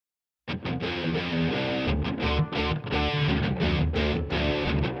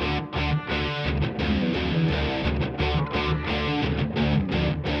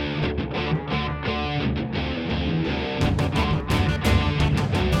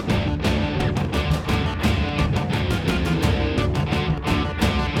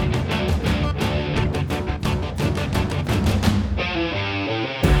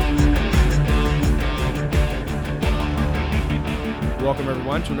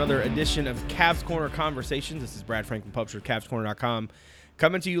everyone, to another edition of Cavs Corner Conversations. This is Brad Franklin, publisher of CavsCorner.com,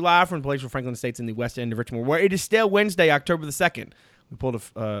 coming to you live from the place where Franklin Estates in the west end of Richmond, where it is still Wednesday, October the 2nd. We pulled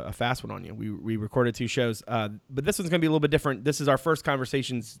a fast one on you. We recorded 2 shows, but this one's going to be a little bit different. This is our first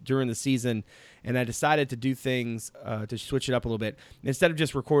conversations during the season, and I decided to do things to switch it up a little bit. Instead of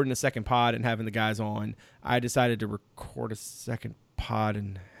just recording a second pod and having the guys on, I decided to record a second pod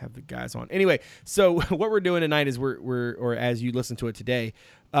and have the guys on. Anyway, so what we're doing tonight is or as you listen to it today,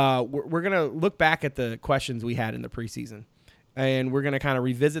 we're going to look back at the questions we had in the preseason, and we're going to kind of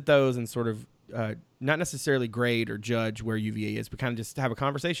revisit those and sort of not necessarily grade or judge where UVA is, but kind of just have a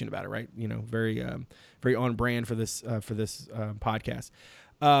conversation about it, right? You know, very on brand for this podcast.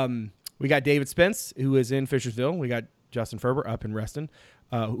 We got David Spence, who is in Fishersville. We got Justin Ferber up in Reston,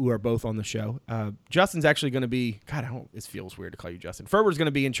 who are both on the show. Justin's actually going to be, it feels weird to call you Justin. Ferber's going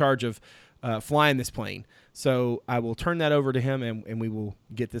to be in charge of flying this plane. So I will turn that over to him, and we will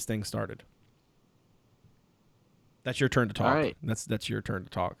get this thing started. That's your turn to talk. All right. That's your turn to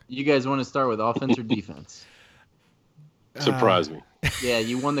talk. You guys want to start with offense or defense? Surprise me. Yeah,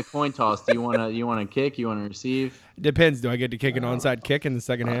 you won the coin toss. Do you want to kick? You want to receive? Depends. Do I get to kick an onside kick in the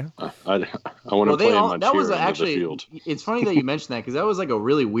second half? I want to play my that was cheer into actually, the field. It's funny that you mentioned that because that was like a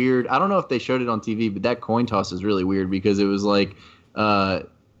really weird. I don't know if they showed it on TV, but that coin toss is really weird because it was like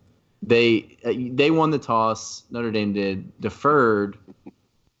they won the toss. Notre Dame deferred,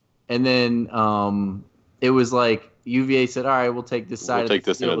 and then it was like UVA said, "All right, we'll take this side. We'll take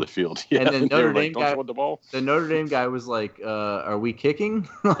this end of the field." Yeah, and then Notre Dame guy, the Notre Dame guy was like, "Are we kicking?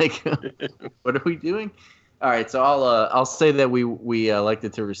 Like, what are we doing?" All right, so I'll say that we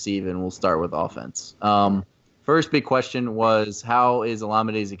elected to receive, and we'll start with offense. First big question was, how is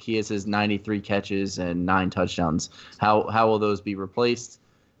Olamide Zaccheaus' 93 catches and 9 touchdowns? How will those be replaced?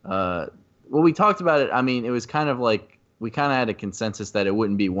 Well, we talked about it. I mean, it was kind of like we kind of had a consensus that it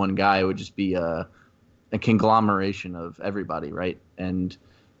wouldn't be one guy; it would just be a conglomeration of everybody, right? And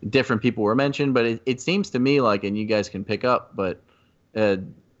different people were mentioned, but it seems to me like, and you guys can pick up, but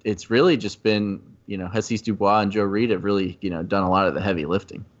it's really just been, Jesus Dubois and Joe Reed have really, done a lot of the heavy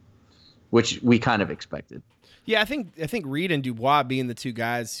lifting, which we kind of expected. Yeah, I think Reed and Dubois being the 2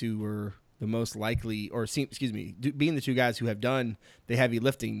 guys who were the most likely, being the 2 guys who have done the heavy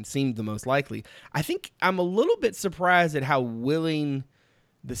lifting seemed the most likely. I think I'm a little bit surprised at how willing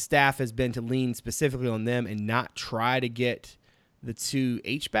the staff has been to lean specifically on them and not try to get the 2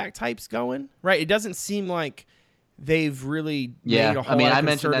 H-back types going, right? It doesn't seem like they've really made a whole lot of I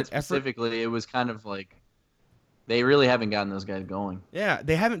mentioned that specifically. Effort. It was kind of like they really haven't gotten those guys going. Yeah,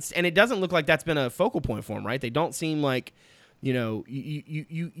 they haven't, and it doesn't look like that's been a focal point for them, right? They don't seem like, you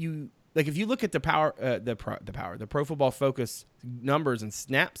like if you look at the Pro Football Focus numbers and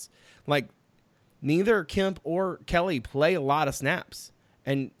snaps, like neither Kemp or Kelly play a lot of snaps.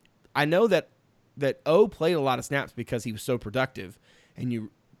 And I know that O played a lot of snaps because he was so productive, and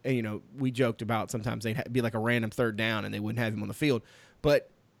we joked about sometimes they'd be like a random third down and they wouldn't have him on the field, but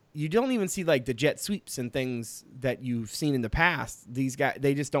you don't even see like the jet sweeps and things that you've seen in the past. These guys,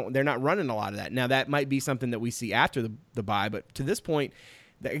 they're not running a lot of that. Now that might be something that we see after the bye, but to this point,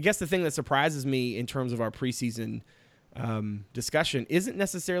 I guess the thing that surprises me in terms of our preseason discussion isn't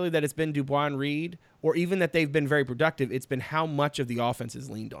necessarily that it's been Dubois and Reed or even that they've been very productive. It's been how much of the offense has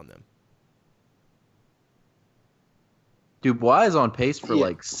leaned on them. Dubois is on pace for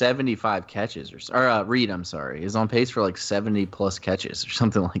like 75 catches or Reed, I'm sorry, is on pace for like 70 plus catches or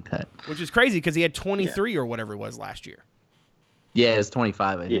something like that. Which is crazy because he had 23 or whatever it was last year. Yeah, it's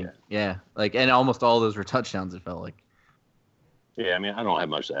 25, I think. Yeah. Like, and almost all of those were touchdowns, it felt like. Yeah, I mean, I don't have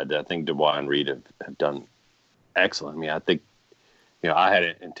much to add to that. I think Dubois and Reed have done excellent. I mean, I think, I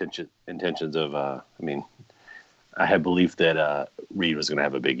had intentions of, I had belief that Reed was going to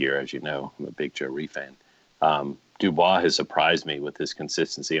have a big year, as you know. I'm a big Joe Reed fan. Dubois has surprised me with his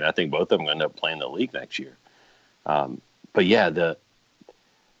consistency, and I think both of them are going to end up playing the league next year. But yeah,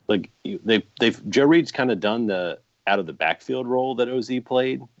 Joe Reed's kind of done the out of the backfield role that OZ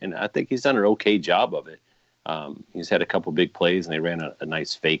played, and I think he's done an okay job of it. He's had a couple big plays, and they ran a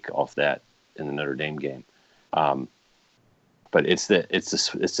nice fake off that in the Notre Dame game. But it's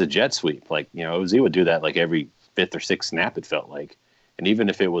the jet sweep. Like, OZ would do that like every 5th or 6th snap, it felt like. And even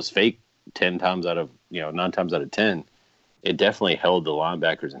if it was fake 9 times out of 10, it definitely held the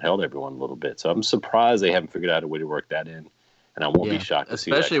linebackers and held everyone a little bit. So I'm surprised they haven't figured out a way to work that in. And I won't be shocked to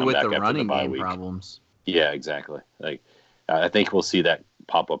see that especially come with back the after running the bye game week. problems. Yeah, exactly. Like, I think we'll see that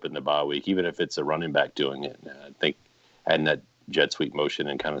pop up in the bye week, even if it's a running back doing it. I think adding that jet sweep motion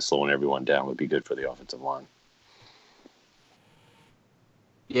and kind of slowing everyone down would be good for the offensive line.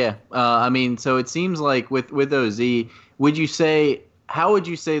 Yeah, so it seems like with OZ, would you say how would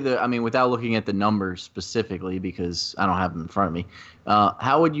you say I mean, without looking at the numbers specifically, because I don't have them in front of me,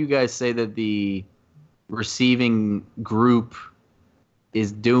 how would you guys say that the receiving group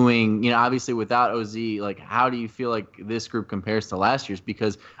is doing, obviously without OZ, like how do you feel like this group compares to last year's?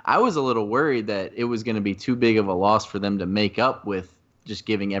 Because I was a little worried that it was going to be too big of a loss for them to make up with just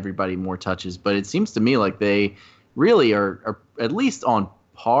giving everybody more touches. But it seems to me like they really are at least on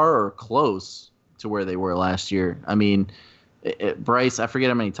par or close to where they were last year. I mean, Bryce, I forget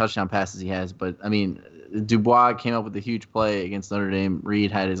how many touchdown passes he has, but I mean, Dubois came up with a huge play against Notre Dame.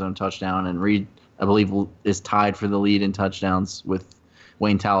 Reed had his own touchdown, and Reed, I believe, is tied for the lead in touchdowns with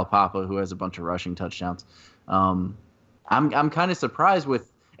Wayne Talapapa, who has a bunch of rushing touchdowns. I'm kind of surprised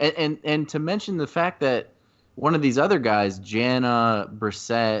with and to mention the fact that one of these other guys, Jana,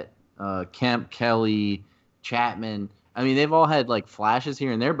 Brissett, Kemp, Kelly, Chapman, I mean, they've all had like flashes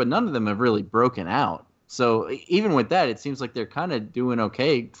here and there, but none of them have really broken out. So even with that, it seems like they're kind of doing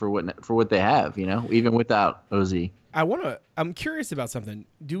okay for what they have, even without OZ. I'm curious about something.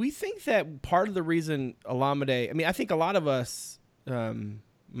 Do we think that part of the reason Olamide, I mean, I think a lot of us,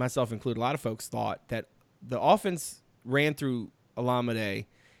 myself included, a lot of folks thought that the offense ran through Olamide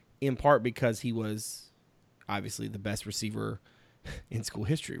in part because he was obviously the best receiver in school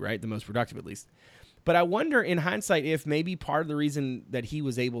history, right? The most productive, at least. But I wonder in hindsight if maybe part of the reason that he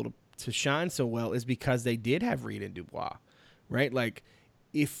was able to shine so well is because they did have Reed and Dubois, right? Like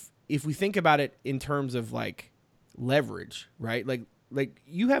if we think about it in terms of like leverage, right? Like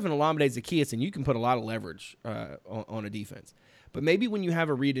you have an Olamide Zaccheaus and you can put a lot of leverage on a defense. But maybe when you have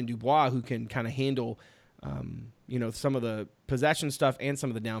a Reed and Dubois who can kind of handle, some of the possession stuff and some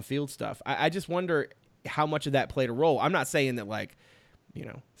of the downfield stuff, I just wonder how much of that played a role. I'm not saying that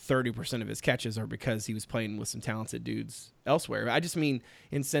 30% of his catches are because he was playing with some talented dudes elsewhere. I just mean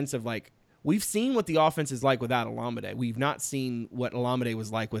in sense of like, we've seen what the offense is like without Olamide. We've not seen what Olamide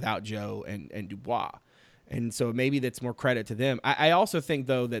was like without Joe and Dubois. And so maybe that's more credit to them. I also think,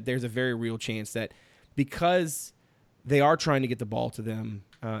 though, that there's a very real chance that because they are trying to get the ball to them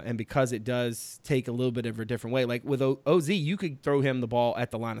and because it does take a little bit of a different way, like with OZ, you could throw him the ball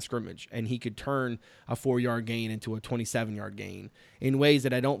at the line of scrimmage and he could turn a 4-yard gain into a 27-yard gain in ways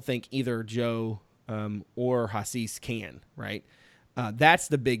that I don't think either Joe or Hassis can, right? That's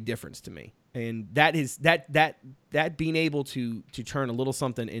the big difference to me. And that is that being able to turn a little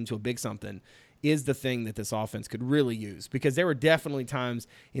something into a big something is the thing that this offense could really use, because there were definitely times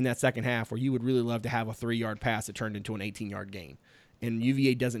in that second half where you would really love to have a 3-yard pass that turned into an 18-yard gain. And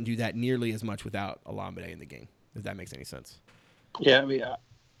UVA doesn't do that nearly as much without Olamide in the game, if that makes any sense. Yeah, I mean,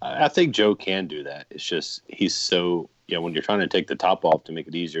 I think Joe can do that. It's just he's so, when you're trying to take the top off to make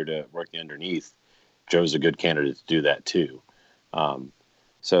it easier to work the underneath, Joe's a good candidate to do that too.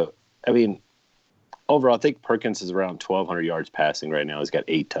 So, I mean, overall, I think Perkins is around 1,200 yards passing right now. He's got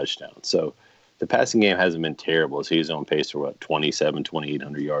 8 touchdowns. So the passing game hasn't been terrible. So he's on pace for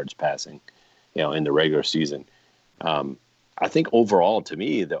 2,800 yards passing, in the regular season. I think overall, to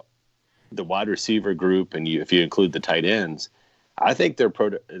me, the wide receiver group, and if you include the tight ends, I think their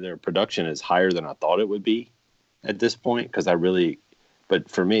production is higher than I thought it would be at this point. But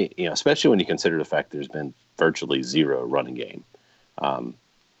for me, especially when you consider the fact there's been virtually zero running game.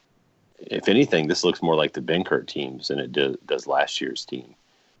 If anything, this looks more like the Benkert teams than it does last year's team.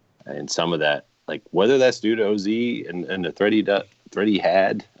 And some of that, like whether that's due to OZ and the threat he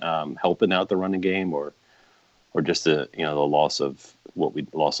had helping out the running game, or just the loss of what we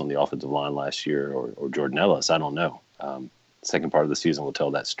lost on the offensive line last year, or Jordan Ellis, I don't know. Second part of the season will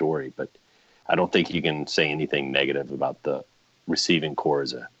tell that story, but I don't think you can say anything negative about the receiving core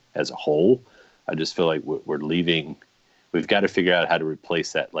as a whole. I just feel like we're leaving. We've got to figure out how to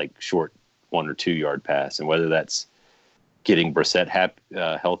replace that like short 1 or 2 yard pass, and whether that's getting Brissett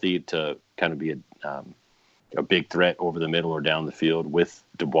healthy to kind of be a big threat over the middle or down the field with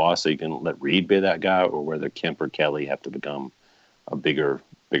Dubois, so you can let Reed be that guy, or whether Kemp or Kelly have to become a bigger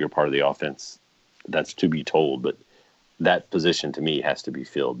part of the offense. That's to be told, but that position to me has to be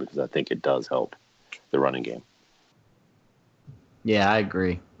filled because I think it does help the running game. Yeah, I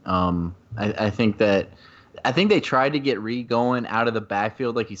agree. I think they tried to get Reed going out of the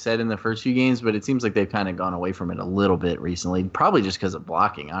backfield, like you said, in the first few games, but it seems like they've kind of gone away from it a little bit recently. Probably just because of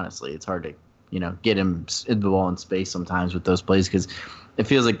blocking, honestly. It's hard to, get him the ball in space sometimes with those plays because it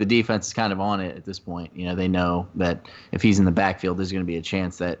feels like the defense is kind of on it at this point. They know that if he's in the backfield, there's going to be a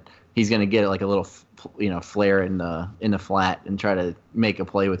chance that he's going to get like a little, flare in the flat and try to make a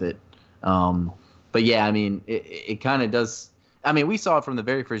play with it. But yeah, I mean, it kind of does. I mean, we saw it from the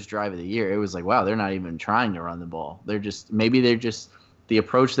very first drive of the year. It was like, wow, they're not even trying to run the ball. They're just the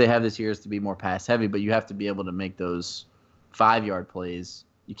approach they have this year is to be more pass heavy, but you have to be able to make those 5-yard plays.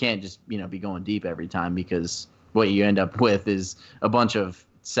 You can't just, be going deep every time, because what you end up with is a bunch of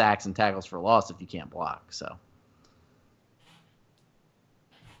sacks and tackles for loss if you can't block. So.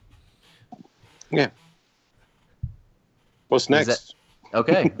 Yeah. What's next?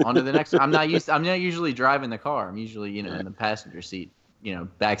 Okay, on to the next. I'm not usually driving the car. I'm usually, in the passenger seat,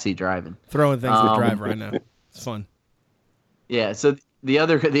 backseat driving. Throwing things at the driver, I know. It's fun. Yeah, so the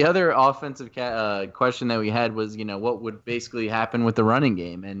other offensive question that we had was, what would basically happen with the running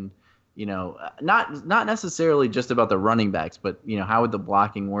game, and not necessarily just about the running backs, but how would the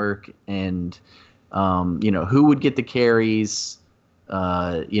blocking work, and who would get the carries,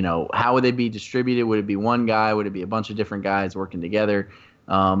 how would they be distributed? Would it be one guy? Would it be a bunch of different guys working together?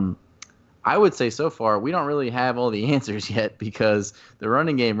 I would say so far we don't really have all the answers yet, because the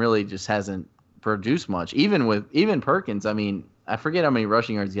running game really just hasn't produced much. Even Perkins, I mean, I forget how many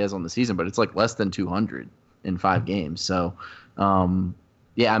rushing yards he has on the season, but it's like less than 200 in 5 games. So,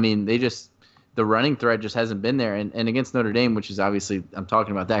 yeah, I mean, the running threat just hasn't been there. And against Notre Dame, which is obviously, I'm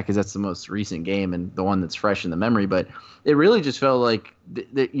talking about that because that's the most recent game and the one that's fresh in the memory, but it really just felt like,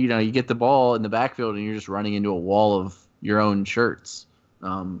 you get the ball in the backfield and you're just running into a wall of your own shirts,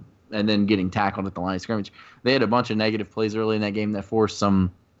 and then getting tackled at the line of scrimmage. They had a bunch of negative plays early in that game that forced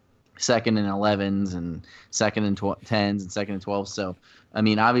some 2nd and 11s and 2nd and 10s and 2nd and 12s. So, I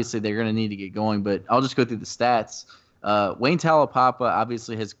mean, obviously they're going to need to get going, but I'll just go through the stats. Wayne Talapapa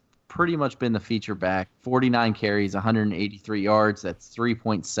obviously has pretty much been the feature back. 49 carries, 183 yards. That's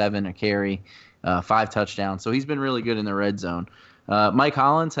 3.7 a carry, 5 touchdowns. So he's been really good in the red zone. Mike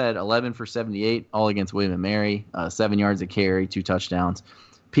Hollins had 11 for 78, all against William and Mary, 7 yards a carry, 2 touchdowns.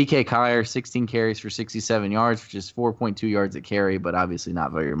 PK Kier, 16 carries for 67 yards, which is 4.2 yards a carry, but obviously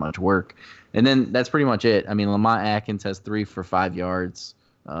not very much work. And then that's pretty much it. I mean, Lamont Atkins has 3 for 5 yards.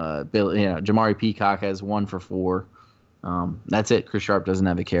 Jamari Peacock has 1 for 4. That's it. Chris Sharp doesn't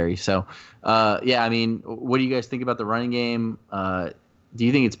have a carry. So, yeah, I mean, what do you guys think about the running game? Do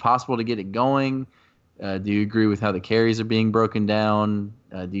you think it's possible to get it going? Do you agree with how the carries are being broken down?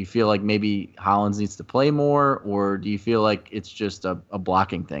 Do you feel like maybe Hollins needs to play more, or do you feel like it's just a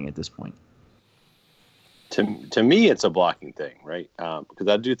blocking thing at this point? To me, it's a blocking thing, right? Because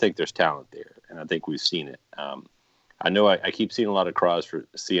I do think there's talent there, and I think we've seen it. I know I keep seeing a lot of cries for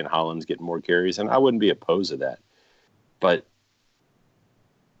seeing Hollins get more carries, and I wouldn't be opposed to that. But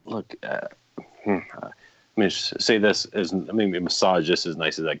look, let me say this massage this as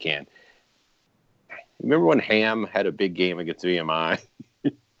nice as I can. Remember when Ham had a big game against VMI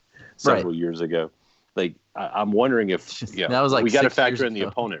several years ago? Like, I'm wondering if that was like we got to factor in the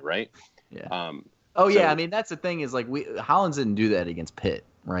opponent, right? Yeah. I mean, that's the thing is, like, Hollins didn't do that against Pitt,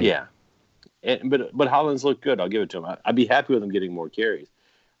 right? Yeah. But Hollins looked good. I'll give it to him. I'd be happy with him getting more carries.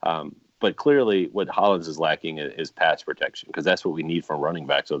 But clearly, what Hollins is lacking is pass protection, because that's what we need from running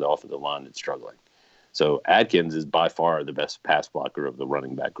backs, so the offensive line is struggling. So Atkins is by far the best pass blocker of the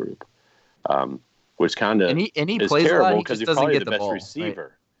running back group, which kind of he is plays terrible because he's probably the best ball, receiver.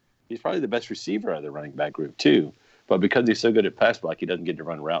 Right? He's probably the best receiver of the running back group too. But because he's so good at pass block, he doesn't get to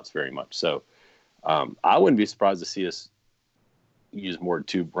run routes very much. So I wouldn't be surprised to see us use more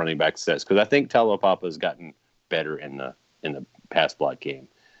 2 running back sets, because I think Talapapa has gotten better in the pass block game.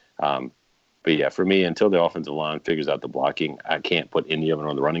 But yeah, for me, until the offensive line figures out the blocking, I can't put any of it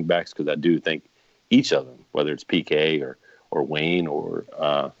on the running backs, because I do think each of them, whether it's PK or Wayne or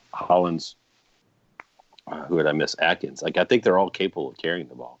Hollins, who did I miss? Atkins. Like, I think they're all capable of carrying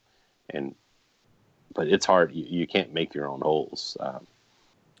the ball, but it's hard. You can't make your own holes,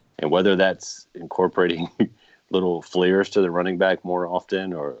 and whether that's incorporating little flares to the running back more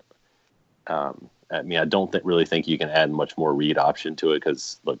often, or I don't really think you can add much more read option to it,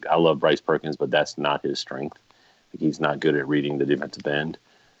 because, look, I love Bryce Perkins, but that's not his strength. Like, he's not good at reading the defensive end.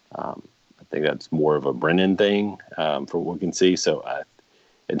 I think that's more of a Brennan thing, for what we can see. So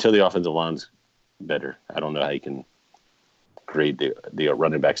until the offensive line's better, I don't know how you can grade the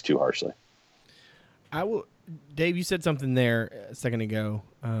running backs too harshly. Dave, you said something there a second ago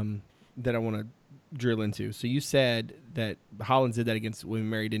that I want to drill into. So you said that Hollins did that against William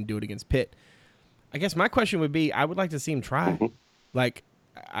Mary, didn't do it against Pitt. I guess my question would be, I would like to see him try. Mm-hmm. Like,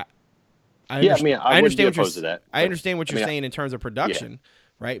 I understand what you're saying in terms of production,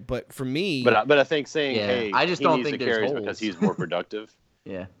 right? But for me, but I think saying, hey, I just don't think there's carries holes, because he's more productive.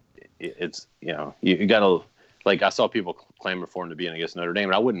 Yeah, it's you got to, like, I saw people clamor for him to be in against Notre Dame,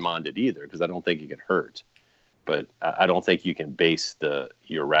 and I wouldn't mind it either, because I don't think he can hurt. But I don't think you can base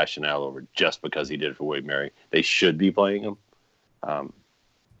your rationale over just because he did it for William Mary. They should be playing him.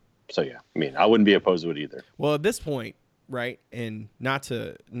 So yeah, I mean, I wouldn't be opposed to it either. Well, at this point, right? And not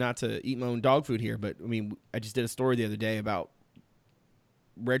to eat my own dog food here, but I mean, I just did a story the other day about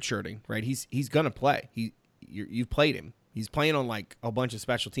redshirting, right? He's gonna play. You've played him. He's playing on like a bunch of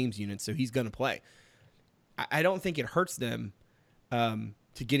special teams units, so he's gonna play. I don't think it hurts them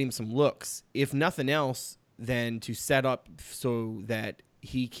to get him some looks, if nothing else, than to set up so that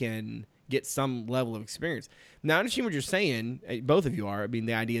he can get some level of experience. Now, I understand what you're saying. Both of you are. I mean,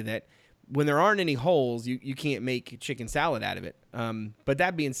 the idea that when there aren't any holes, you can't make chicken salad out of it. But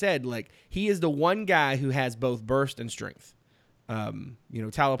that being said, like, he is the one guy who has both burst and strength.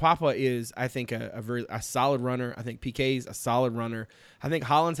 Talapapa is, I think, a solid runner. I think PK's a solid runner. I think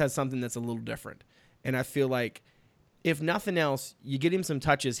Hollins has something that's a little different. And I feel like, if nothing else, you get him some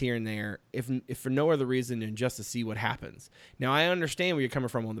touches here and there, if for no other reason than just to see what happens. Now, I understand where you're coming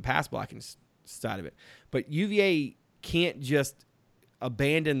from on the pass blocking side of it, but UVA can't just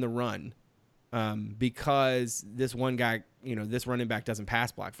abandon the run because this one guy, this running back doesn't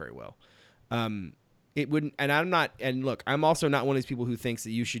pass block very well. It wouldn't, and I'm not, and look, I'm also not one of these people who thinks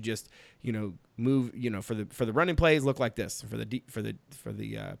that you should just, move, for the running plays look like this, for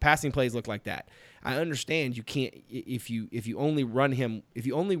the passing plays look like that. I understand you can't, if you only run him,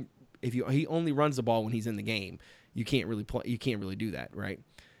 he only runs the ball when he's in the game, you can't really do that, right?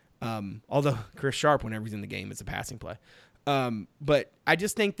 Although Chris Sharp, whenever he's in the game, it's a passing play. But I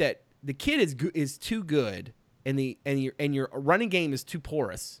just think that the kid is too good, and your running game is too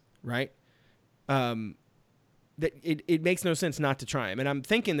porous, right? That it makes no sense not to try him. And I'm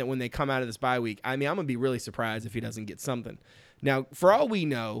thinking that when they come out of this bye week, I mean, I'm going to be really surprised if he doesn't get something. Now, for all we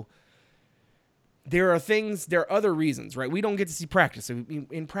know, there are other reasons, right? We don't get to see practice. So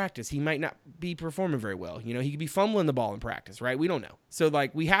in practice, he might not be performing very well. He could be fumbling the ball in practice, right? We don't know. So,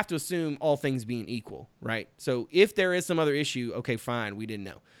 like, we have to assume all things being equal, right? So if there is some other issue, okay, fine, we didn't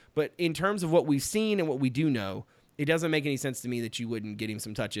know. But in terms of what we've seen and what we do know, it doesn't make any sense to me that you wouldn't get him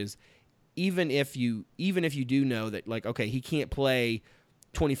some touches, even if you do know that, like, okay, he can't play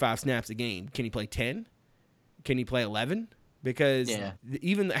 25 snaps a game. Can he play 10? Can he play 11? Because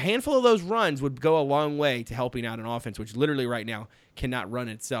even a handful of those runs would go a long way to helping out an offense, which literally right now cannot run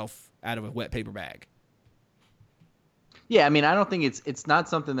itself out of a wet paper bag. Yeah, I mean, I don't think it's not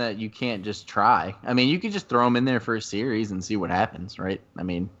something that you can't just try. I mean, you could just throw him in there for a series and see what happens, right? I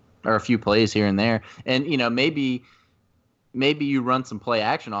mean, or a few plays here and there. And, maybe you run some play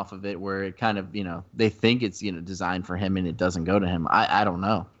action off of it where it kind of, they think it's, designed for him and it doesn't go to him. I don't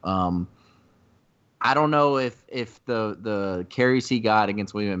know. I don't know if the carries he got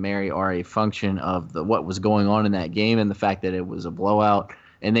against William & Mary are a function of what was going on in that game and the fact that it was a blowout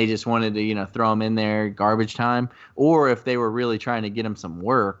and they just wanted to, throw him in there garbage time, or if they were really trying to get him some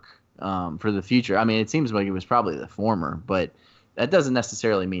work for the future. I mean, it seems like it was probably the former, but that doesn't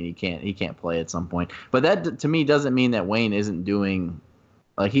necessarily mean he can't play at some point. But that to me doesn't mean that Wayne isn't doing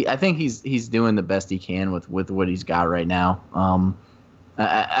I think he's doing the best he can with what he's got right now.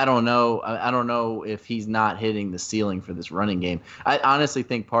 I don't know. I don't know if he's not hitting the ceiling for this running game. I honestly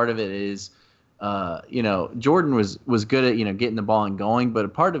think part of it is, Jordan was good at getting the ball and going, but a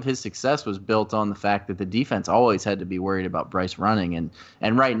part of his success was built on the fact that the defense always had to be worried about Bryce running,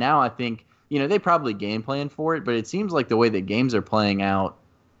 and right now I think they probably game plan for it, but it seems like the way that games are playing out,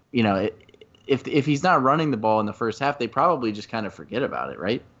 if he's not running the ball in the first half, they probably just kind of forget about it,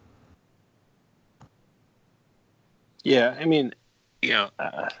 right? Yeah, I mean.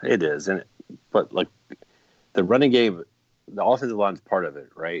 It is, but like the running game, the offensive line's part of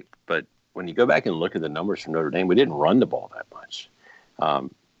it, right? But when you go back and look at the numbers from Notre Dame, we didn't run the ball that much.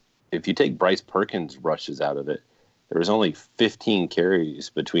 If you take Bryce Perkins' rushes out of it, there was only 15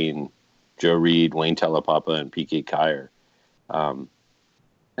 carries between Joe Reed, Wayne Talapapa, and PK Kier.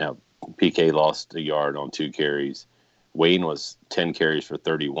 Now, PK lost a yard on 2 carries. Wayne was 10 carries for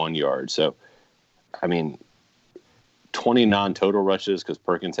 31 yards. So, I mean, 20 non-total rushes because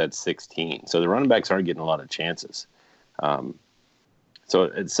Perkins had 16. So the running backs aren't getting a lot of chances. So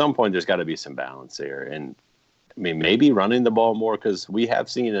at some point, there's got to be some balance there. And, I mean, maybe running the ball more, because we have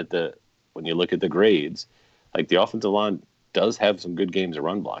seen when you look at the grades, like the offensive line does have some good games of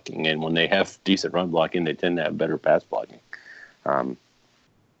run blocking. And when they have decent run blocking, they tend to have better pass blocking.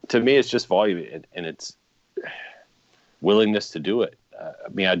 To me, it's just volume and it's willingness to do it. I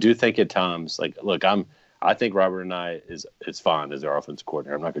mean, I do think at times, like, look, I think Robert and I is fine as our offensive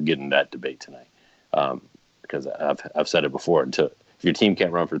coordinator. I'm not going to get in that debate tonight because I've said it before. If your team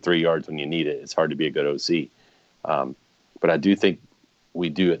can't run for 3 yards when you need it, it's hard to be a good OC. But I do think we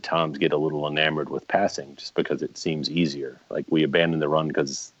do at times get a little enamored with passing just because it seems easier. Like we abandon the run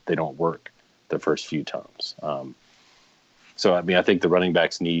because they don't work the first few times. So, I mean, I think the running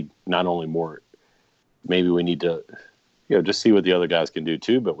backs need not only more – maybe we need to – just see what the other guys can do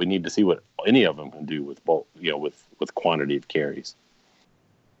too. But we need to see what any of them can do with both, with quantity of carries.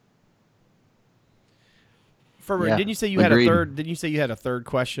 Didn't you say you had a third? Didn't you say you had a third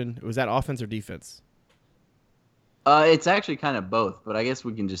question? Was that offense or defense? It's actually kind of both, but I guess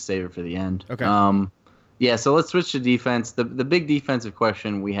we can just save it for the end. Okay. Yeah, so let's switch to defense. The big defensive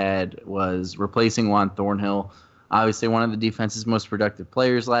question we had was replacing Juan Thornhill. Obviously, one of the defense's most productive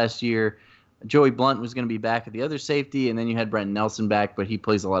players last year. Joey Blunt was going to be back at the other safety, and then you had Brenton Nelson back, but he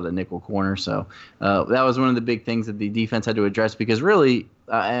plays a lot of nickel corner. So that was one of the big things that the defense had to address because really,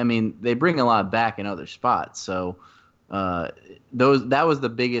 they bring a lot back in other spots. So that was the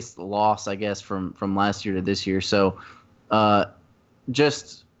biggest loss, I guess, from last year to this year. So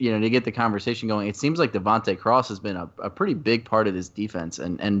just to get the conversation going, it seems like Devontae Cross has been a pretty big part of this defense,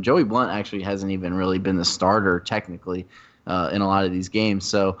 and Joey Blunt actually hasn't even really been the starter technically in a lot of these games.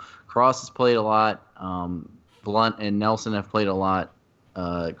 So Cross has played a lot. Blunt and Nelson have played a lot.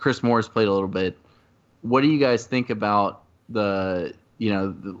 Chris Moore has played a little bit. What do you guys think about the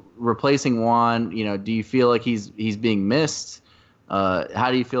replacing Juan? Do you feel like he's being missed?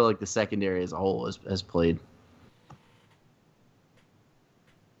 How do you feel like the secondary as a whole has played?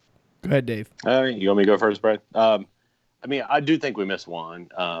 Go ahead, Dave. You want me to go first, Brad? I do think we missed Juan.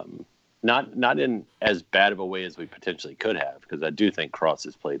 Not in as bad of a way as we potentially could have, because I do think Cross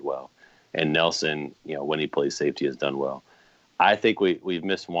has played well, and Nelson, when he plays safety, has done well. I think we've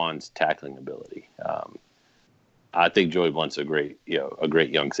missed Juan's tackling ability. I think Joey Blunt's a great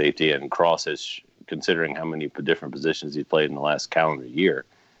young safety, and Cross has, considering how many different positions he's played in the last calendar year,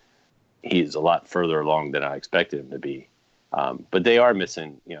 he's a lot further along than I expected him to be. But they are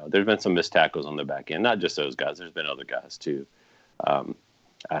missing. There's been some missed tackles on the back end. Not just those guys. There's been other guys too.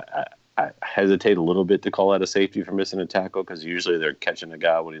 I hesitate a little bit to call out a safety for missing a tackle, because usually they're catching a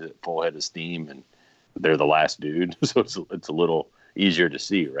guy when he's at full head of steam and they're the last dude. So it's a little easier to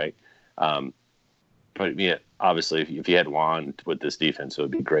see, right? But yeah, obviously, if you had Juan with this defense, it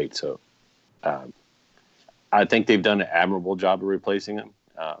would be great. So I think they've done an admirable job of replacing him.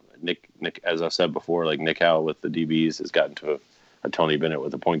 Nick, as I've said before, like Nick Howell with the DBs has gotten to a Tony Bennett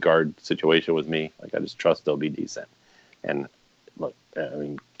with a point guard situation with me. Like, I just trust they'll be decent. And look,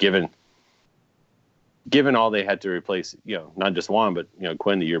 given all they had to replace, not just Juan, but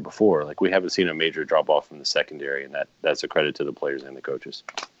Quinn the year before, like, we haven't seen a major drop off from the secondary, and that's a credit to the players and the coaches.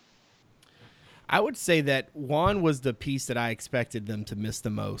 I would say that Juan was the piece that I expected them to miss the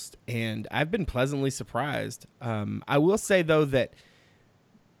most, and I've been pleasantly surprised. I will say, though, that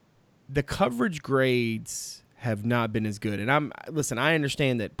the coverage grades have not been as good. And I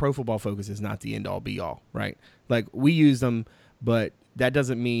understand that Pro Football Focus is not the end-all, be-all, right? Like, we use them, but that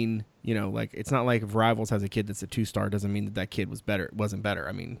doesn't mean, it's not like if Rivals has a kid that's a 2-star, doesn't mean that kid wasn't better.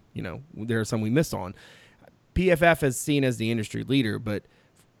 I mean, there are some we missed on. PFF is seen as the industry leader, but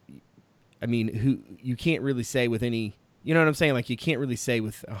you can't really say with any, you know what I'm saying? Like, you can't really say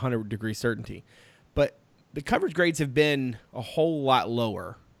with 100% certainty. But the coverage grades have been a whole lot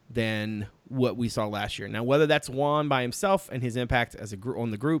lower than what we saw last year. Now, whether that's Juan by himself and his impact as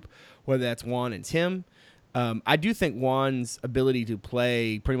on the group, whether that's Juan and Tim, I do think Juan's ability to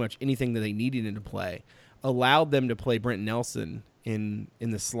play pretty much anything that they needed him to play allowed them to play Brenton Nelson in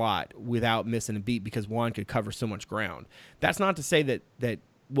the slot without missing a beat, because Juan could cover so much ground. That's not to say that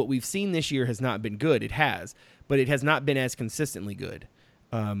what we've seen this year has not been good. It has, but it has not been as consistently good,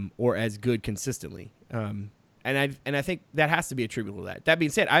 or as good consistently. And I think that has to be attributable to that. That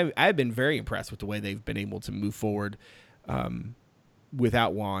being said, I've been very impressed with the way they've been able to move forward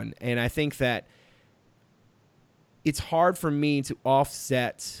without Juan. And I think that it's hard for me to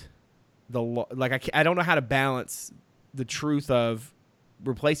offset I don't know how to balance the truth of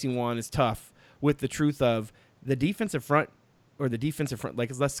replacing Juan is tough with the truth of the defensive front,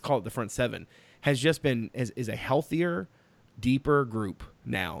 like, let's call it the front seven, has just been is a healthier, deeper group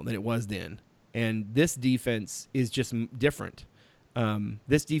now than it was then. And this defense is just different.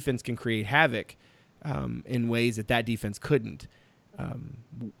 This defense can create havoc in ways that defense couldn't.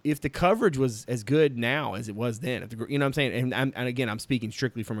 If the coverage was as good now as it was then, you know what I'm saying? And again, I'm speaking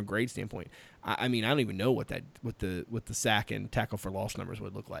strictly from a grade standpoint. I don't even know what the sack and tackle for loss numbers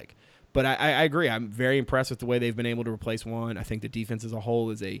would look like. But I agree. I'm very impressed with the way they've been able to replace Juan. I think the defense as a whole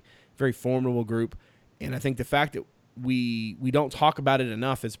is a very formidable group. And I think the fact that we don't talk about it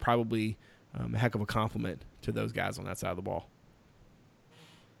enough is probably a heck of a compliment to those guys on that side of the ball.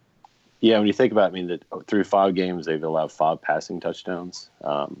 Yeah, when you think about it, that through 5 games, they've allowed 5 passing touchdowns.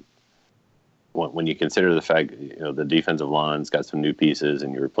 When you consider the fact, the defensive line's got some new pieces,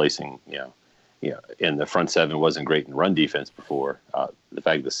 and you're replacing, and the front seven wasn't great in run defense before. The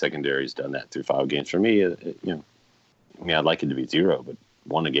fact the secondary's done that through 5 games, for me, I mean, I'd like it to be 0, but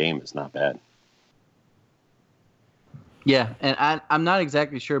 1 a game is not bad. Yeah, and I'm not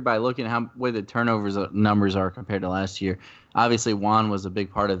exactly sure by looking at where the turnovers numbers are compared to last year. Obviously, Juan was a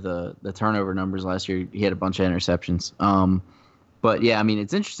big part of the turnover numbers last year. He had a bunch of interceptions. But yeah, I mean,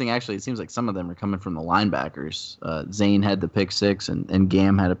 it's interesting. Actually, it seems like some of them are coming from the linebackers. Zane had the pick 6, and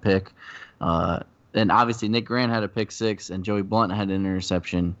Gam had a pick. And obviously, Nick Grant had a pick 6, and Joey Blunt had an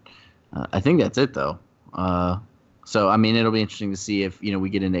interception. I think that's it, though. So I mean, it'll be interesting to see if we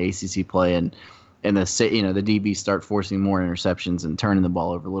get into ACC play and the DBs start forcing more interceptions and turning the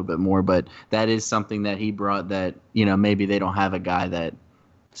ball over a little bit more. But that is something that he brought that maybe they don't have a guy that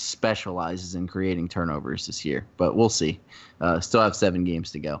specializes in creating turnovers this year. But we'll see. Still have 7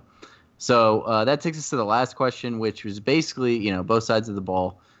 games to go. So that takes us to the last question, which was basically both sides of the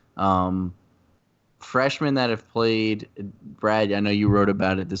ball. Freshmen that have played. Brad, I know you wrote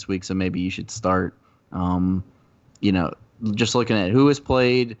about it this week, so maybe you should start. Just looking at who has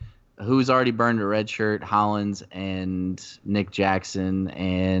played, who's already burned a red shirt, Hollins and Nick Jackson,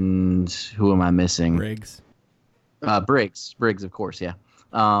 and who am I missing? Briggs, of course, yeah.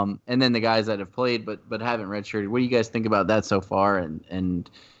 And then the guys that have played but haven't redshirted. What do you guys think about that so far? And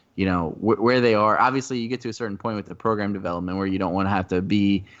where they are. Obviously, you get to a certain point with the program development where you don't want to have to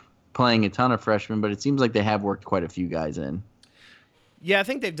be playing a ton of freshmen, but it seems like they have worked quite a few guys in. Yeah, I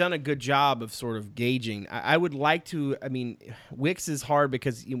think they've done a good job of sort of gauging. I would like to. I mean, Wicks is hard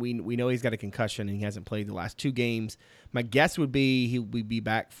because we know he's got a concussion and he hasn't played the last 2 games. My guess would be he'll be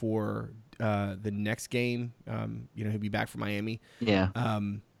back for the next game. He'll be back for Miami. Yeah.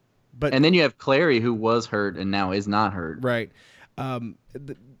 But and then you have Clary, who was hurt and now is not hurt. Right.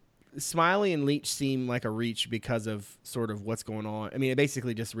 Smiley and Leach seem like a reach because of sort of what's going on. I mean, it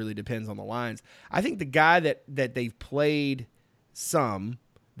basically just really depends on the lines. I think the guy that they've played some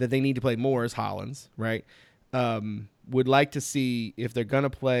that they need to play more is Hollins, right? Would like to see if they're going to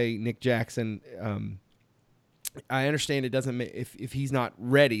play Nick Jackson. I understand it doesn't if he's not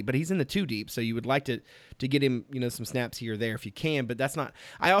ready, but he's in the 2 deep, so you would like to get him, some snaps here or there if you can. But that's not.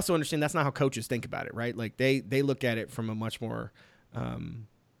 I also understand that's not how coaches think about it, right? Like they look at it from a much more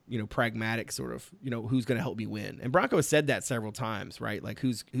pragmatic sort of, who's going to help me win. And Bronco has said that several times, right? Like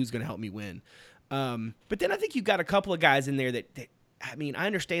who's going to help me win. But then I think you've got a couple of guys in there that I mean, I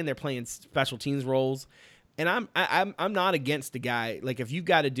understand they're playing special teams roles, and I'm not against the guy. Like if you've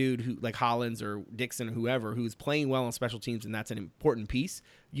got a dude who like Hollins or Dixon or whoever who's playing well on special teams and that's an important piece,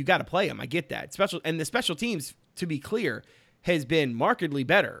 you got to play him. I get that. The special teams, to be clear, has been markedly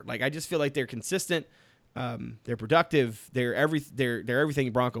better. Like I just feel like they're consistent. They're productive. They're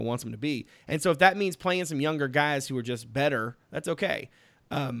everything Bronco wants them to be. And so if that means playing some younger guys who are just better, that's okay.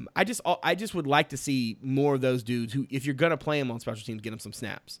 I just would like to see more of those dudes who, if you're going to play them on special teams, get them some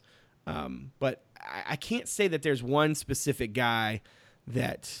snaps. But I can't say that there's one specific guy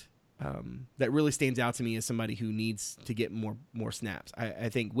that really stands out to me as somebody who needs to get more snaps. I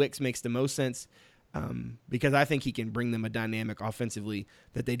think Wicks makes the most sense because I think he can bring them a dynamic offensively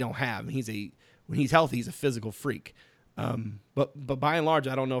that they don't have. When he's healthy, he's a physical freak. But by and large,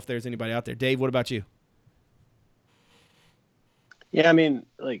 I don't know if there's anybody out there. Dave, what about you? Yeah, I mean,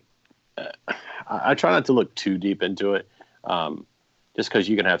 like, I try not to look too deep into it, just because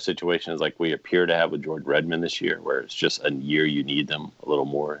you can have situations like we appear to have with George Redmond this year, where it's just a year you need them a little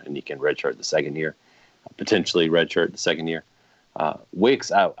more, and you can redshirt the second year, potentially redshirt the second year.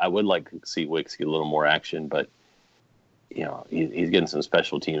 Wicks, I would like to see Wicks get a little more action, but he's getting some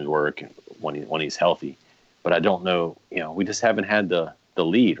special teams work when he's healthy. But I don't know, we just haven't had the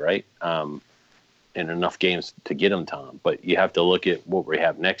lead, right? In enough games to get him time. But you have to look at what we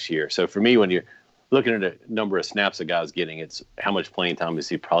have next year. So for me, when you're looking at a number of snaps a guy's getting, it's how much playing time is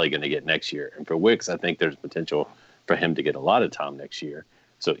he probably going to get next year. And for Wicks, I think there's potential for him to get a lot of time next year.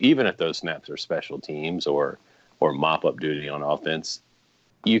 So even if those snaps are special teams or mop-up duty on offense,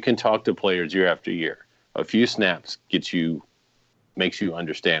 you can talk to players year after year. A few snaps makes you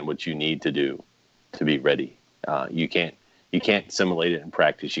understand what you need to do to be ready. You can't simulate it in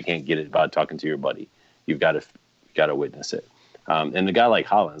practice. You can't get it by talking to your buddy. You've got to witness it. And the guy like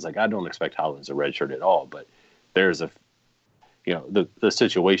Hollins, like I don't expect Hollins to redshirt at all, but there's the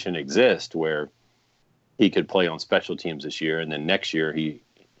situation exists where he could play on special teams this year, and then next year he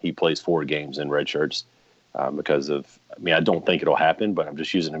plays 4 games in redshirts because of. I mean, I don't think it'll happen, but I'm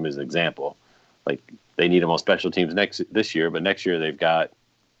just using him as an example. Like they need him on special teams this year, but next year they've got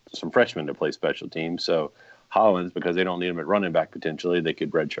some freshmen to play special teams, so. Hollins, because they don't need him at running back potentially, they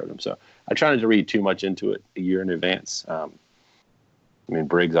could redshirt him. So I tried not to read too much into it a year in advance. I mean,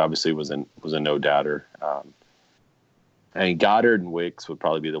 Briggs obviously was a no doubter. I mean, Goddard and Wicks would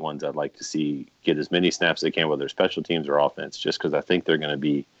probably be the ones I'd like to see get as many snaps as they can, whether special teams or offense, just because I think they're going to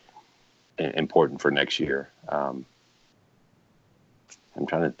be important for next year. I'm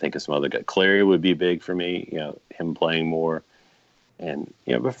trying to think of some other guys. Clary would be big for me, him playing more. And,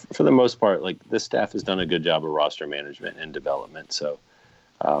 but for the most part, like, this staff has done a good job of roster management and development. So,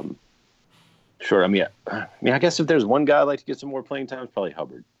 sure. I mean, I guess if there's one guy I'd like to get some more playing time, it's probably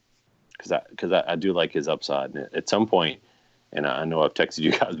Hubbard. Because I do like his upside. And at some point, and I know I've texted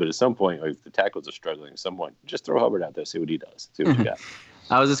you guys, but at some point, if the tackles are struggling, at some point, just throw Hubbard out there, see what he does, see what you got.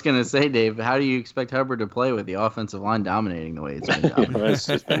 I was just gonna say, Dave, how do you expect Hubbard to play with the offensive line dominating the way it's been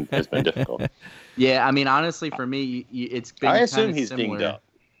dominating? It's been difficult. Yeah, I mean, honestly, for me, it's been. I assume he's similar. dinged up.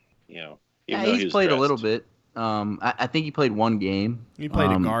 Yeah, he's played a little bit. I think he played one game. He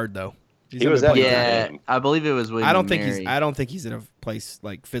played a guard though. He was at I believe it was with. I don't think he's in a place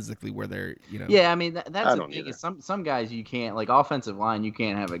like physically where they're. Yeah, I mean that's the thing. Is some guys you can't, like, offensive line. You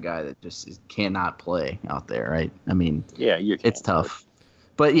can't have a guy that just cannot play out there, right? I mean, it's tough.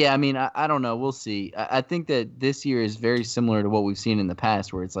 But yeah, I mean, I don't know. We'll see. I think that this year is very similar to what we've seen in the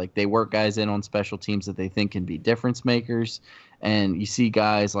past, where it's like they work guys in on special teams that they think can be difference makers, and you see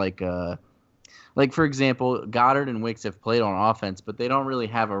guys like for example, Goddard and Wicks have played on offense, but they don't really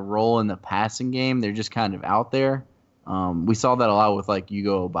have a role in the passing game. They're just kind of out there. We saw that a lot with like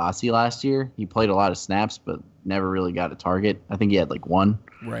Hugo Obasi last year. He played a lot of snaps, but never really got a target. I think he had like one.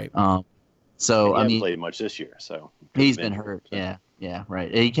 Right. So I mean, played much this year, so he's been hurt. So. Yeah,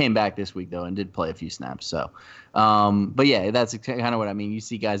 right. He came back this week though and did play a few snaps. So, but yeah, that's kind of what I mean. You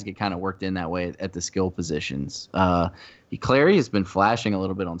see guys get kind of worked in that way at the skill positions. Clary has been flashing a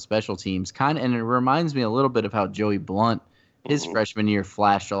little bit on special teams, and it reminds me a little bit of how Joey Blunt, his freshman year,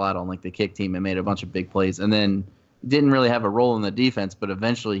 flashed a lot on like the kick team and made a bunch of big plays, and then didn't really have a role in the defense, but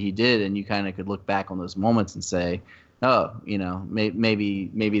eventually he did, and you kind of could look back on those moments and say, oh,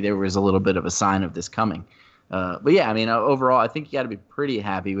 maybe there was a little bit of a sign of this coming. But yeah, I mean, overall, I think you got to be pretty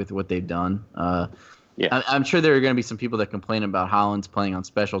happy with what they've done. I'm sure there are going to be some people that complain about Hollins playing on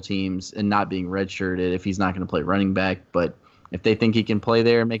special teams and not being redshirted if he's not going to play running back. But if they think he can play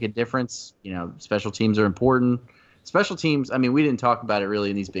there and make a difference, special teams are important. Special teams, I mean, we didn't talk about it really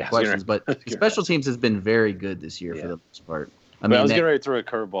in these big questions, but special teams has been very good this year for the most part. I was getting ready to throw a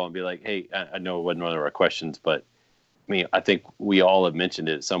curveball and be like, hey, I know it wasn't one of our questions, but I mean, I think we all have mentioned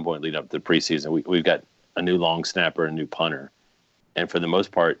it at some point leading up to the preseason. We've got a new long snapper, a new punter, and for the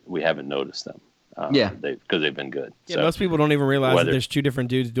most part, we haven't noticed them. Because they've been good. Yeah, so, most people don't even realize that there's two different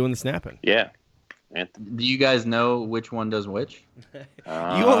dudes doing the snapping. Yeah. Do you guys know which one does which? You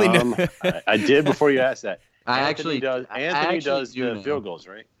only know. I did before you asked that. Anthony does the field goals,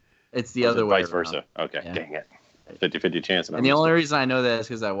 right? It's the other way. Vice versa. Okay, dang it. 50-50 chance. And the only reason I know that is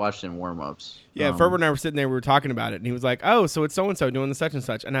because I watched in warm-ups. Yeah, Ferber and I were sitting there, we were talking about it, and he was like, oh, so it's so-and-so doing the such and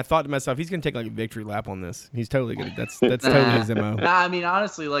such. And I thought to myself, he's going to take like a victory lap on this. He's totally good. That's totally his MO. I mean,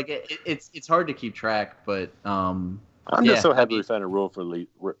 honestly, like it's hard to keep track, but I'm just so happy we found a role for Lee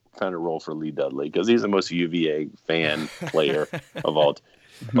Dudley because he's the most UVA fan player of all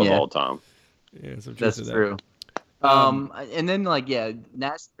time. Yeah, that's true. And then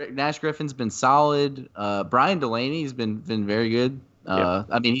Nash Griffin's been solid. Brian Delaney's been very good.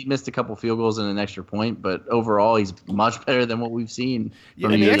 I mean, he missed a couple field goals and an extra point, but overall he's much better than what we've seen. Yeah,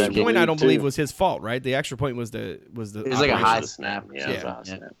 and the extra point I don't believe was his fault, right? The extra point was the. It was like a high snap.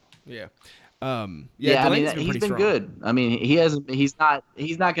 Yeah. I mean, he's been good. I mean, he's not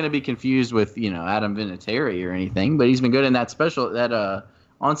going to be confused with Adam Vinatieri or anything, but he's been good in that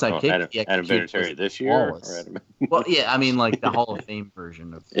onside kick. Adam Vinatieri this year? Well, yeah, I mean, like the Hall of Fame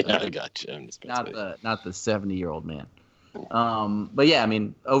version of. I got you. Not the 70-year-old man. But yeah, I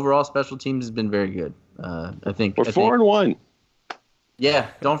mean, overall, special teams has been very good. I think we're 4-1. Yeah,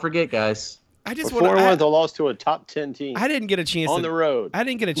 don't forget, guys. We're 4-1. They lost to a top 10 team. I didn't get a chance on the road. I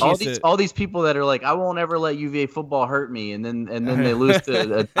didn't get a chance. All these people that are like, I won't ever let UVA football hurt me, and then they lose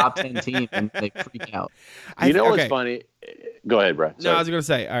to a top 10 team and they freak out. What's funny? Go ahead, Brad. No, I was going to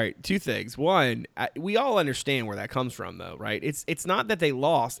say, all right, two things. One, we all understand where that comes from, though, right? It's not that they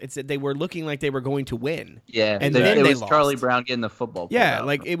lost; it's that they were looking like they were going to win. Yeah, and then it they was lost. Charlie Brown getting the football. Yeah,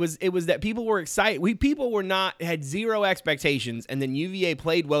 like it was that people were excited. People had zero expectations, and then UVA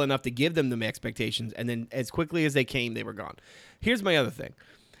played well enough to give them expectations, and then as quickly as they came, they were gone. Here's my other thing: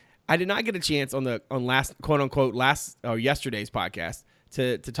 I did not get a chance on last quote unquote yesterday's podcast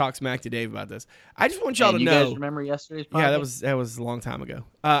to talk smack to Dave about this. I just want y'all to know. You guys remember yesterday's podcast? Yeah, that was a long time ago.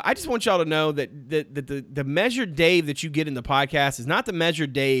 I just want y'all to know that the measured Dave that you get in the podcast is not the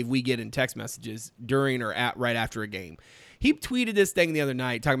measured Dave we get in text messages during or right after a game. He tweeted this thing the other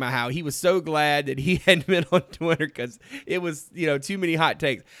night talking about how he was so glad that he hadn't been on Twitter because it was, too many hot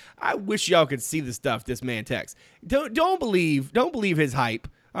takes. I wish y'all could see the stuff this man texts. Don't believe his hype.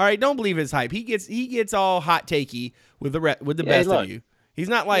 All right, don't believe his hype. He gets all hot takey with the best of you. He's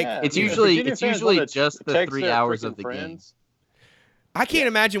not like it's usually just the 3 hours of the game. I can't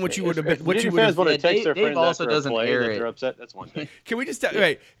imagine what you would have been. What you would fans have. want to text their friends also after doesn't a play air that it. they're upset. That's one thing. Can we just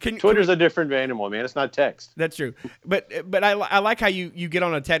wait? Twitter's a different animal, man. It's not text. That's true. But I like how you get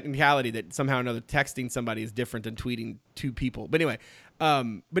on a technicality that somehow or another texting somebody is different than tweeting two people. But anyway,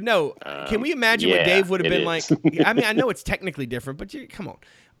 but no. Can we imagine what Dave would have been like? I mean, I know it's technically different, but come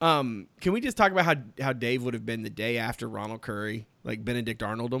on. Can we just talk about how Dave would have been the day after Ronald Curry, like Benedict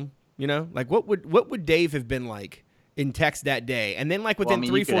Arnold him? Like what would Dave have been like in text that day? And then like within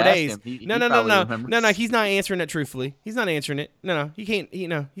 3-4 days, no, he's not answering it truthfully. He's not answering it. No, he can't.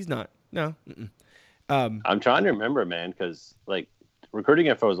 He's not. No. I'm trying to remember, man, because like recruiting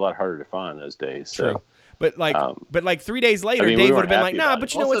info was a lot harder to find those days. So. True. But like 3 days later, Dave would have been like, nah,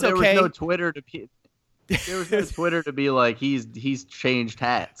 but you know what's okay. There was no Twitter to be like he's changed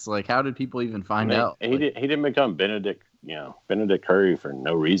hats. Like how did people even find out? He didn't become Benedict Curry for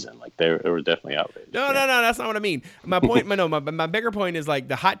no reason. Like they were definitely outraged. No, that's not what I mean. My point, my bigger point is like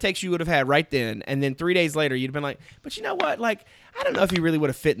the hot takes you would have had right then, and then 3 days later you'd have been like, but you know what? Like I don't know if he really would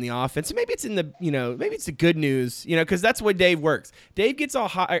have fit in the offense. Maybe it's in the maybe it's the good news, because that's the way Dave works. Dave gets all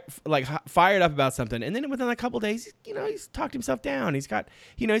fired up about something, and then within a couple of days, he's talked himself down. He's got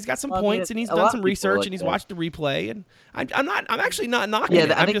some points, and he's done some research, and he's watched the replay, and I'm actually not knocking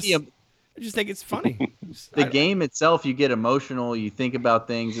it. I just think it's funny. The game itself, you get emotional, you think about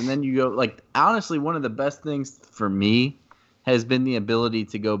things, and then you go, like, honestly, one of the best things for me has been the ability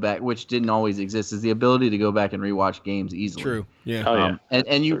to go back, which didn't always exist, is the ability to go back and rewatch games easily. True. Yeah. Oh, yeah.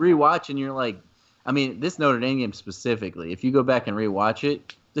 And you rewatch and you're like, I mean, this Notre Dame game specifically, if you go back and rewatch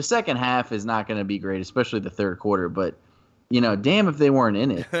it, the second half is not going to be great, especially the third quarter, but damn if they weren't in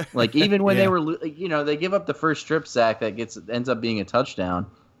it. Like even when they were, they give up the first strip sack that ends up being a touchdown.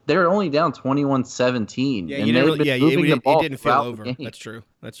 They're only down 21-17. Yeah, it didn't feel over.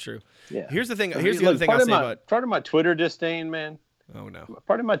 That's true. Yeah. Here's the thing. Here's the other thing I'll say about part of my Twitter disdain, man. Oh no.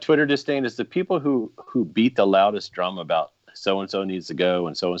 Part of my Twitter disdain is the people who beat the loudest drum about so and so needs to go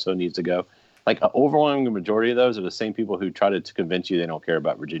and so needs to go. Like an overwhelming majority of those are the same people who try to convince you they don't care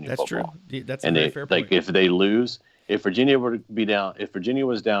about Virginia football. That's true. That's a very fair point. Like if they lose, if Virginia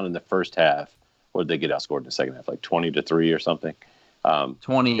was down in the first half, or they get outscored in the second half, like 20-3 or something.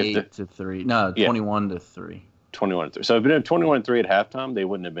 28-3. No, 21-3. 21-3. So if it had been 21-3 at halftime, they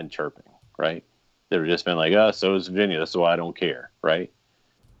wouldn't have been chirping, right? They would have just been like, so is Virginia. That's why I don't care, right?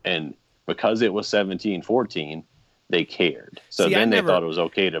 And because it was 17-14, they cared. So then they thought it was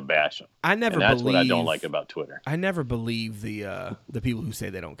okay to bash them. That's what I don't like about Twitter. I never believe the people who say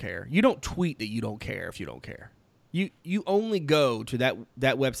they don't care. You don't tweet that you don't care if you don't care. You only go to that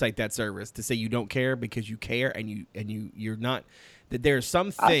website, that service, to say you don't care because you care and you're not. That there's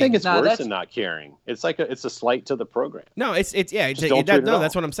something. I think it's worse than not caring. It's like it's a slight to the program. No, that's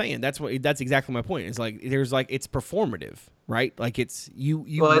what I'm saying. That's exactly my point. It's like it's performative, right? Like it's you.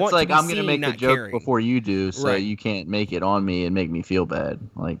 Well, it's like I'm going to make a joke before you do, so you can't make it on me and make me feel bad.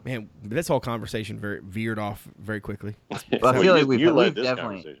 Like man, this whole conversation veered off very quickly. Well, I feel like we've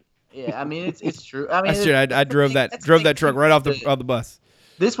definitely. Yeah, I mean it's true. I mean, I drove that truck right off the bus.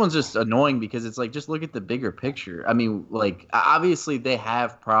 This one's just annoying because it's like, just look at the bigger picture. I mean, like, obviously they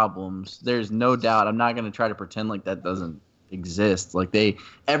have problems. There's no doubt. I'm not going to try to pretend like that doesn't exist. Like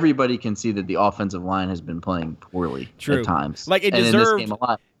everybody can see that the offensive line has been playing poorly at times. Like it deserved. In this game a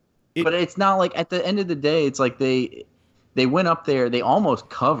lot. But it's not like at the end of the day, it's like they went up there, they almost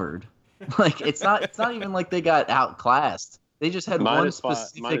covered. Like it's not even like they got outclassed. They just had one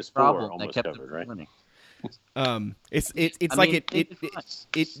specific problem that kept them winning. It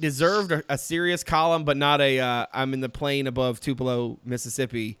deserved a serious column, but not a I'm in the plane above Tupelo,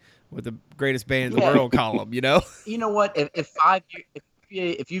 Mississippi, with the greatest band in the world column. You know what?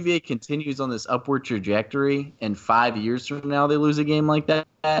 If UVA continues on this upward trajectory, and 5 years from now they lose a game like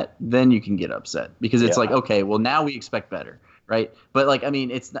that, then you can get upset because it's like, okay, well now we expect better, right? But like, I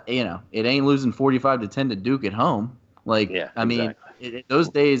mean, it's not, it ain't losing 45-10 to Duke at home. Like, I mean. Those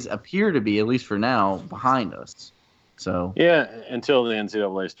days appear to be, at least for now, behind us. So until the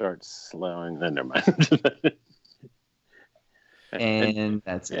NCAA starts slowing, then never mind. and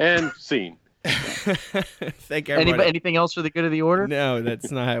that's it. And scene. Thank everybody. Anything else for the good of the order? No, that's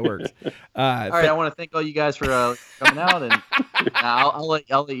not how it works. All right, I want to thank all you guys for coming out, and I'll let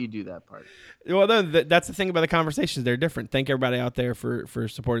you do that part. Well, no, that's the thing about the conversations. They're different. Thank everybody out there for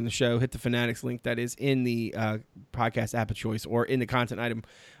supporting the show. Hit the Fanatics link that is in the podcast app of choice or in the content item.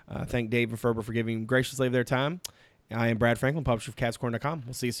 Thank Dave and Ferber for giving graciously of their time. I am Brad Franklin, publisher of CavsCorner.com.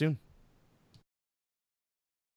 We'll see you soon.